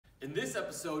In this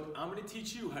episode, I'm going to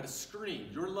teach you how to screen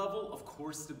your level of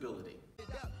core stability.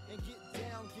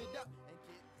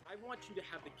 I want you to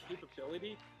have the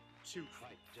capability to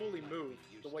fully move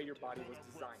the way your body was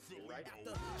designed to, right?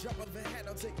 Jump of the head,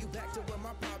 I'll take you back to where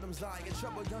my problems lie. In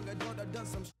trouble, young adult, I done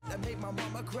some that made my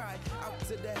mama cry. Out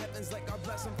to the heavens like I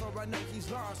bless him, for I know he's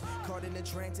lost. Caught in a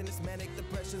trance and this manic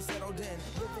depression settled in.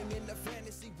 Living in the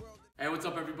fantasy world. Hey, what's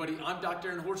up everybody? I'm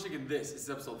Dr. Horschig and this is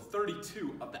episode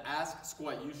 32 of the Ask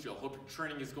Squat U Show. Hope your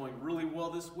training is going really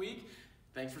well this week.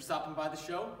 Thanks for stopping by the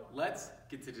show. Let's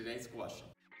get to today's question.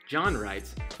 John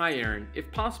writes, "Hi Aaron,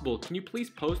 if possible, can you please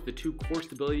post the 2 core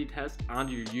stability tests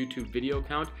onto your YouTube video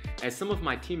account, as some of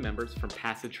my team members from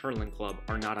Passage Hurling Club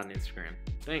are not on Instagram?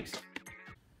 Thanks."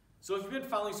 So if you've been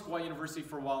following SquatUniversity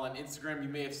for a while on Instagram, you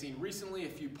may have seen recently a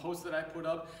few posts that I put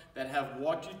up that have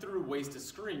walked you through ways to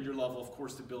screen your level of core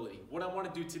stability. What I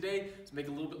want to do today is make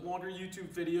a little bit longer YouTube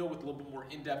video with a little bit more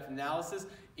in-depth analysis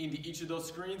into each of those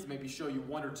screens, maybe show you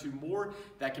 1 or 2 more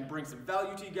that can bring some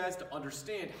value to you guys to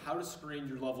understand how to screen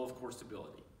your level of core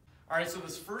stability. All right, so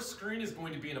this first screen is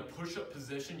going to be in a push-up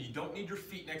position. You don't need your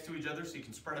feet next to each other, so you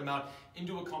can spread them out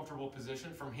into a comfortable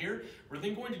position. From here, we're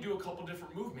then going to do a couple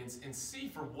different movements and see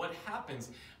for what happens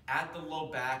at the low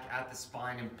back, at the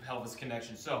spine and pelvis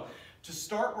connection. So to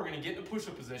start, we're going to get in a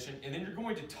push-up position, and then you're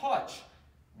going to touch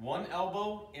one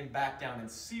elbow and back down and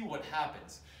see what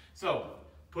happens. So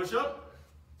push up,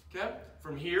 okay?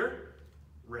 From here,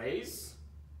 raise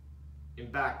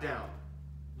and back down.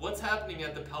 What's happening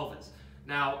at the pelvis?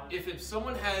 Now, if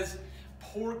someone has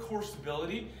poor core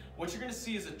stability, what you're going to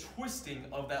see is a twisting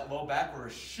of that low back, or a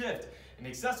shift, an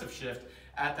excessive shift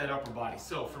at that upper body.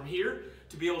 So from here,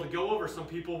 to be able to go over, some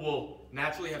people will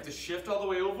naturally have to shift all the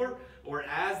way over, or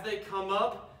as they come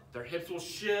up, their hips will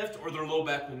shift or their low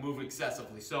back will move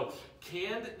excessively. So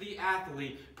can the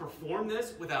athlete perform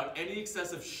this without any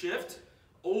excessive shift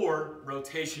or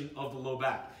rotation of the low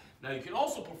back? Now you can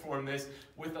also perform this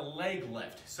with a leg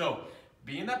lift. So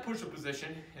be in that push-up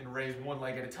position and raise one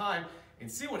leg at a time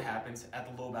and see what happens at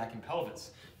the low back and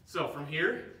pelvis. So from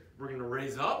here, we're going to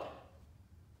raise up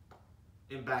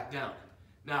and back down.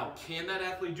 Now, can that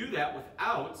athlete do that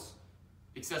without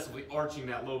excessively arching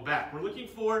that low back? We're looking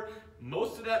for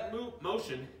most of that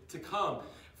motion to come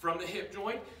from the hip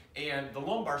joint and the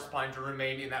lumbar spine to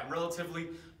remain in that relatively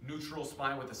neutral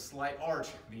spine with a slight arch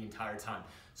the entire time.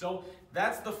 So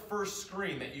that's the first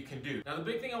screen that you can do. Now the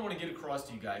big thing I want to get across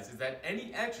to you guys is that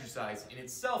any exercise in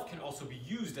itself can also be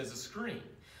used as a screen.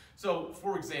 So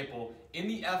for example, in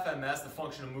the FMS, the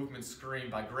Functional Movement Screen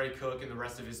by Gray Cook and the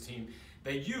rest of his team,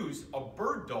 they use a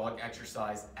bird dog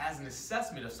exercise as an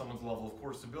assessment of someone's level of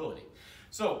core stability.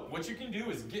 So what you can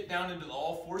do is get down into the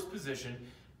all fours position,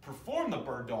 perform the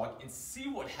bird dog, and see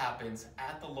what happens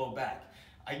at the low back.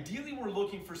 Ideally, we're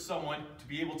looking for someone to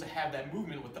be able to have that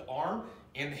movement with the arm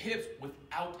and the hips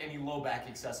without any low back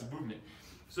excessive movement.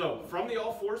 So from the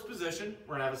all fours position,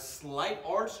 we're gonna have a slight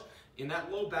arch in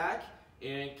that low back,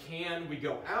 and can we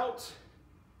go out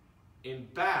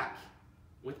and back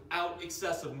without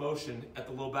excessive motion at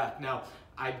the low back? Now,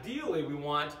 ideally, we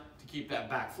want to keep that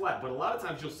back flat, but a lot of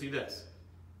times you'll see this.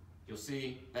 You'll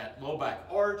see that low back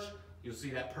arch, you'll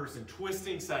see that person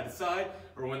twisting side to side,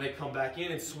 or when they come back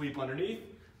in and sweep underneath,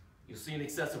 you'll see an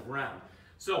excessive round.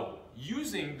 So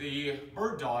using the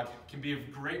bird dog can be a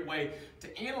great way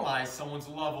to analyze someone's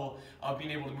level of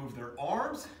being able to move their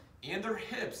arms and their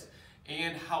hips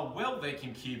and how well they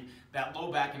can keep that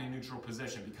low back in a neutral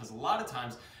position. Because a lot of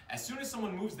times, as soon as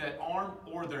someone moves that arm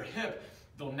or their hip,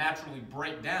 they'll naturally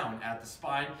break down at the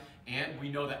spine. And we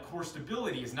know that core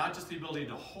stability is not just the ability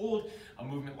to hold a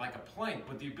movement like a plank,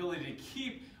 but the ability to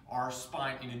keep our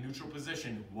spine in a neutral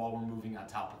position while we're moving on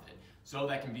top of it. So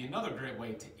that can be another great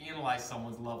way to analyze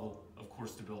someone's level of core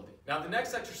stability. Now the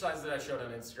next exercise that I showed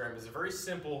on Instagram is a very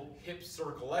simple hip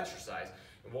circle exercise.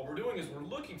 And what we're doing is we're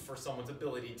looking for someone's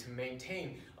ability to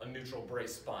maintain a neutral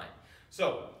braced spine.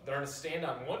 So they're gonna stand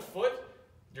on one foot.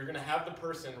 You're gonna have the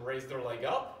person raise their leg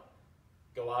up,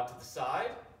 go out to the side,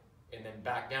 and then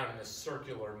back down in a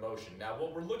circular motion. Now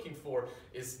what we're looking for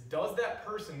is, does that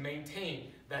person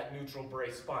maintain that neutral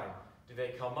braced spine? Do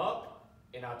they come up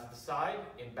and out to the side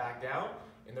and back down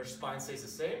and their spine stays the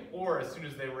same? Or as soon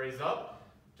as they raise up,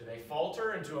 do they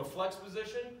falter into a flex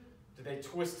position? Do they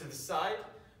twist to the side?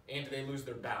 And do they lose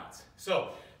their balance?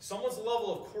 So someone's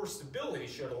level of core stability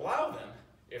should allow them,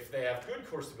 if they have good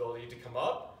core stability, to come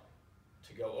up,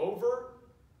 to go over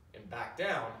and back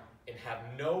down and have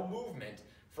no movement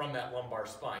from that lumbar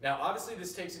spine. Now, obviously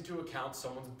this takes into account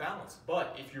someone's balance,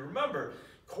 but if you remember,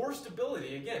 core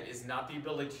stability, again, is not the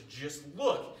ability to just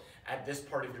look at this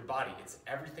part of your body. It's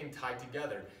everything tied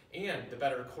together. And the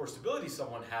better core stability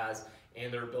someone has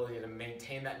and their ability to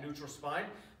maintain that neutral spine,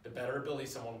 the better ability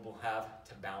someone will have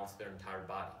to balance their entire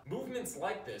body. Movements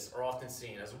like this are often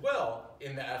seen as well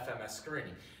in the FMS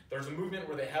screening. There's a movement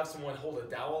where they have someone hold a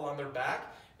dowel on their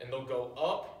back and they'll go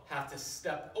up, have to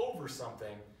step over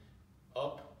something,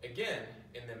 up again,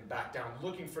 and then back down,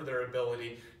 looking for their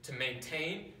ability to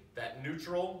maintain that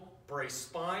neutral braced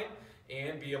spine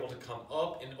and be able to come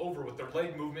up and over with their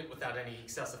leg movement without any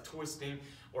excessive twisting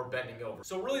or bending over.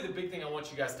 So really the big thing I want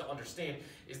you guys to understand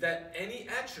is that any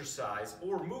exercise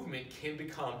or movement can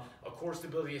become a core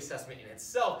stability assessment in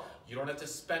itself. You don't have to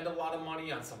spend a lot of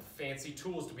money on some fancy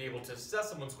tools to be able to assess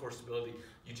someone's core stability.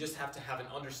 You just have to have an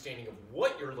understanding of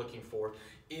what you're looking for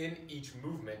in each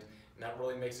movement, and that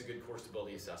really makes a good core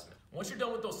stability assessment. Once you're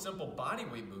done with those simple body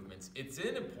weight movements, it's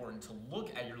then important to look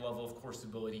at your level of core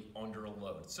stability under a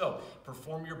load. So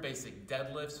perform your basic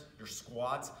deadlifts, your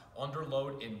squats under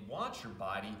load, and watch your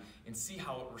body and see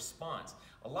how it responds.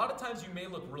 A lot of times you may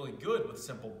look really good with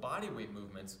simple body weight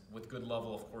movements with good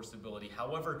level of core stability.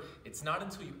 However, it's not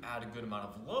until you add a good amount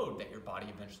of load that your body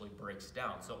eventually breaks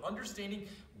down. So understanding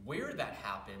where that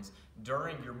happens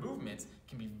during your movements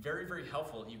can be very, very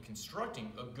helpful in you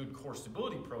constructing a good core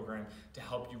stability program to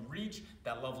help you reach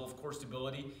that level of core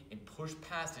stability and push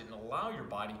past it and allow your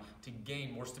body to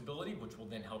gain more stability, which will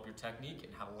then help your technique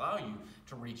and allow you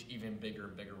to reach even bigger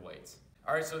and bigger weights.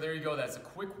 All right, so there you go. That's a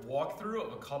quick walkthrough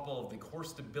of a couple of the core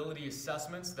stability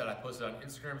assessments that I posted on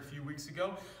Instagram a few weeks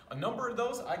ago. A number of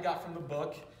those I got from the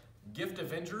book Gift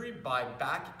of Injury by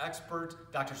back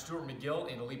expert Dr. Stuart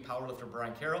McGill and elite powerlifter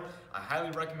Brian Carroll. I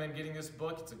highly recommend getting this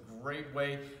book. It's a great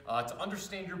way to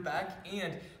understand your back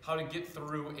and how to get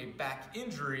through a back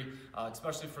injury,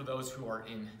 especially for those who are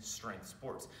in strength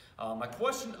sports. My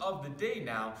question of the day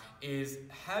now is,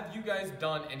 have you guys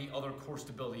done any other core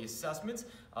stability assessments?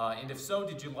 And if so,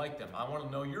 did you like them? I want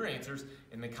to know your answers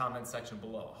in the comment section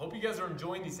below. I hope you guys are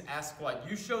enjoying these Ask Squat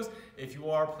U shows. If you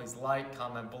are, please like,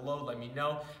 comment below, let me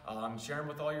know. Share them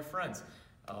with all your friends.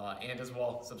 And as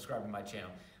well, subscribe to my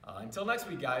channel. Until next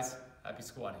week, guys, happy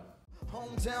squatting.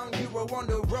 Hometown hero on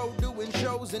the road doing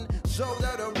shows and sold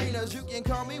out arenas. You can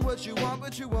call me what you want,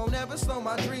 but you won't ever slow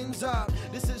my dreams up.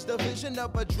 This is the vision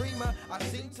of a dreamer. I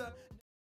seem to